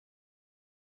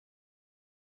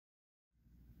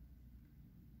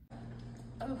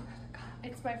Oh, God,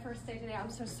 it's my first day today.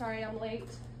 I'm so sorry I'm late.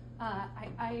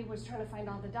 I was trying to find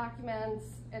all the documents.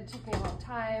 It took me a long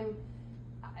time.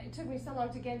 It took me so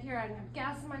long to get here. I didn't have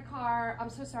gas in my car. I'm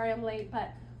so sorry I'm late,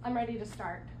 but I'm ready to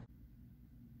start.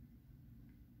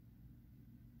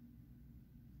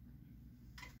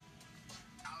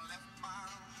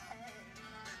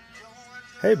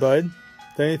 Hey, bud.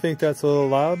 Don't you think that's a little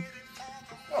loud?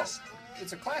 Well,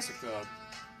 it's a classic, though.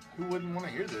 Who wouldn't want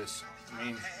to hear this? I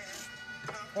mean,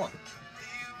 come on.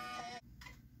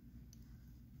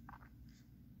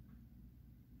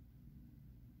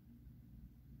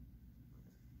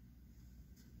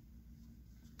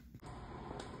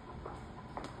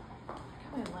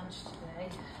 I got my lunch today.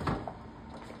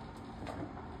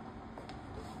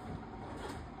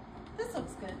 This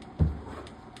looks good.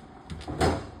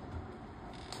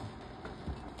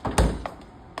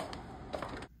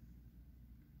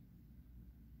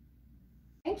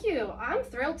 Thank you. I'm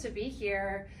thrilled to be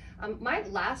here. My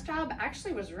last job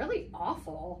actually was really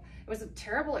awful. It was a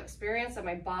terrible experience and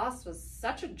my boss was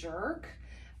such a jerk.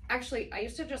 Actually, I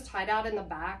used to just hide out in the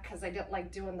back because I didn't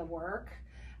like doing the work.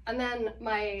 And then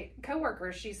my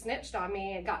coworker, she snitched on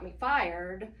me and got me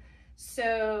fired.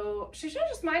 So she should have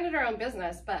just minded her own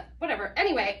business, but whatever.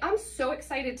 Anyway, I'm so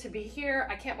excited to be here.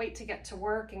 I can't wait to get to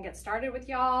work and get started with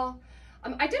y'all.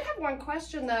 I did have one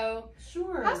question though.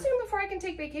 Sure. How soon before I can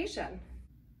take vacation?